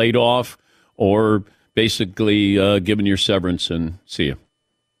got laid off or basically given your severance and see you.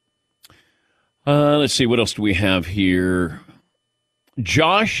 Let's see. What else do we have here?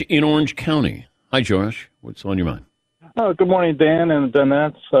 Josh in Orange County. Hi, Josh. What's on your mind? Oh, good morning, Dan and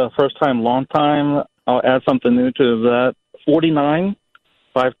Danette. First time, long time. I'll add something new to that. 49,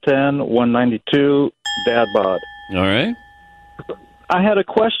 5'10", 192, dad bod. All right. I had a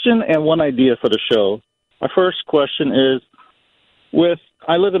question and one idea for the show. My first question is,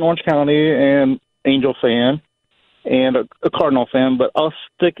 I live in Orange County and Angel fan and a Cardinal fan, but I'll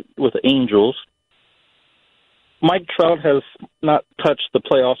stick with the Angels. Mike Trout has not touched the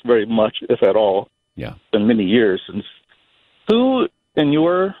playoffs very much, if at all. Yeah. In many years. And who, in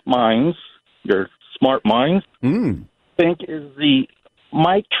your minds, your smart minds, think is the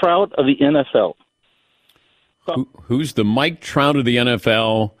Mike Trout of the NFL? Who's the Mike Trout of the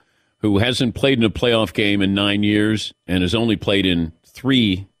NFL who hasn't played in a playoff game in 9 years and has only played in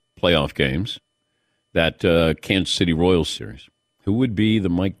 3 playoff games? That Kansas City Royals series. Who would be the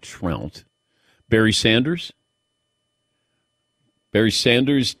Mike Trout? Barry Sanders? Barry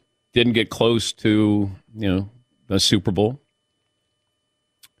Sanders didn't get close to, a Super Bowl.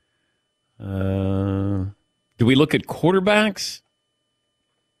 Do we look at quarterbacks?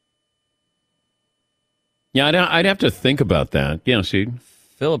 Yeah, I'd have to think about that. Yeah, see?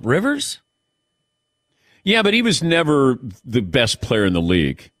 Phillip Rivers? Yeah, but he was never the best player in the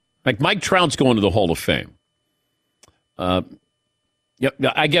league. Like Mike Trout's going to the Hall of Fame. I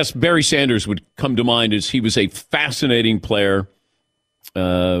guess Barry Sanders would come to mind as he was a fascinating player.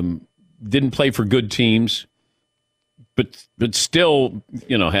 Didn't play for good teams, but still,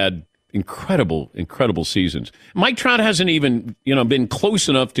 had incredible seasons. Mike Trout hasn't even, been close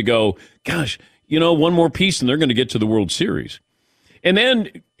enough to go, gosh, one more piece and they're going to get to the World Series. And then,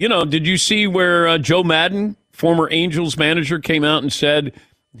 did you see where Joe Madden, former Angels manager, came out and said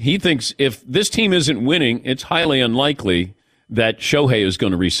he thinks if this team isn't winning, it's highly unlikely that Shohei is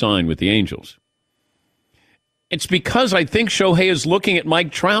going to re-sign with the Angels. It's because I think Shohei is looking at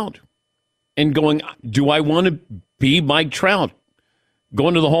Mike Trout and going, do I want to be Mike Trout?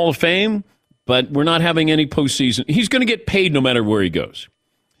 Going to the Hall of Fame, but we're not having any postseason. He's going to get paid no matter where he goes.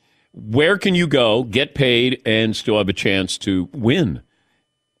 Where can you go, get paid, and still have a chance to win?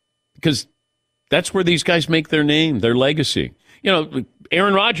 Because that's where these guys make their name, their legacy.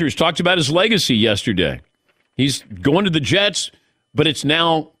 Aaron Rodgers talked about his legacy yesterday. He's going to the Jets, but it's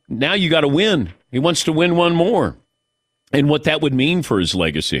now you got to win. He wants to win one more, and what that would mean for his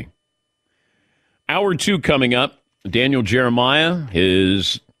legacy. Hour 2 coming up. Daniel Jeremiah,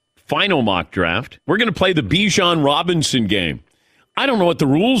 his final mock draft. We're going to play the Bijan Robinson game. I don't know what the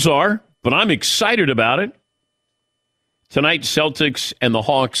rules are, but I'm excited about it. Tonight, Celtics and the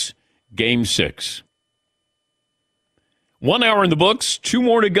Hawks, Game 6. 1 hour in the books, 2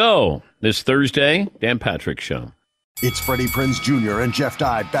 more to go. This Thursday, Dan Patrick Show. It's Freddie Prinze Jr. and Jeff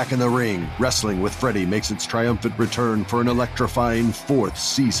Dye back in the ring. Wrestling with Freddie makes its triumphant return for an electrifying 4th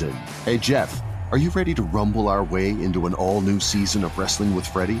season. Hey, Jeff, Are you ready to rumble our way into an all-new season of Wrestling with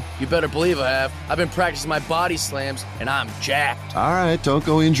Freddie? You better believe I have. I've been practicing my body slams, and I'm jacked. All right, don't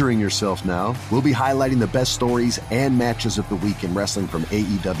go injuring yourself now. We'll be highlighting the best stories and matches of the week in wrestling from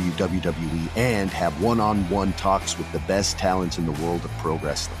AEW, WWE, and have one-on-one talks with the best talents in the world of pro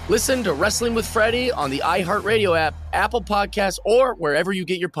wrestling. Listen to Wrestling with Freddie on the iHeartRadio app, Apple Podcasts, or wherever you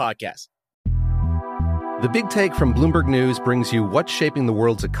get your podcasts. The Big Take from Bloomberg News brings you what's shaping the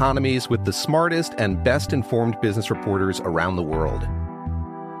world's economies with the smartest and best-informed business reporters around the world.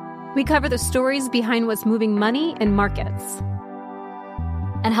 We cover the stories behind what's moving money and markets,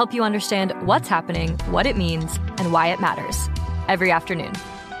 and help you understand what's happening, what it means, and why it matters every afternoon.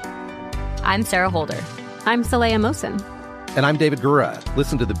 I'm Sarah Holder. I'm Saleha Mohsin. And I'm David Gura.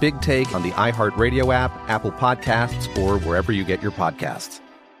 Listen to The Big Take on the iHeartRadio app, Apple Podcasts, or wherever you get your podcasts.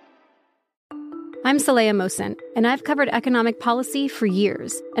 I'm Saleha Mohsin, and I've covered economic policy for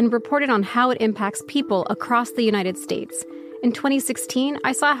years and reported on how it impacts people across the United States. In 2016,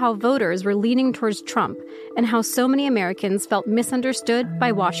 I saw how voters were leaning towards Trump and how so many Americans felt misunderstood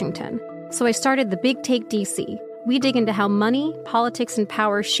by Washington. So I started The Big Take DC. We dig into how money, politics, and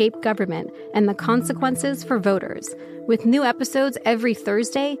power shape government and the consequences for voters. With new episodes every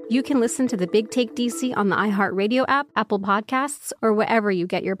Thursday, you can listen to The Big Take DC on the iHeartRadio app, Apple Podcasts, or wherever you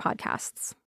get your podcasts.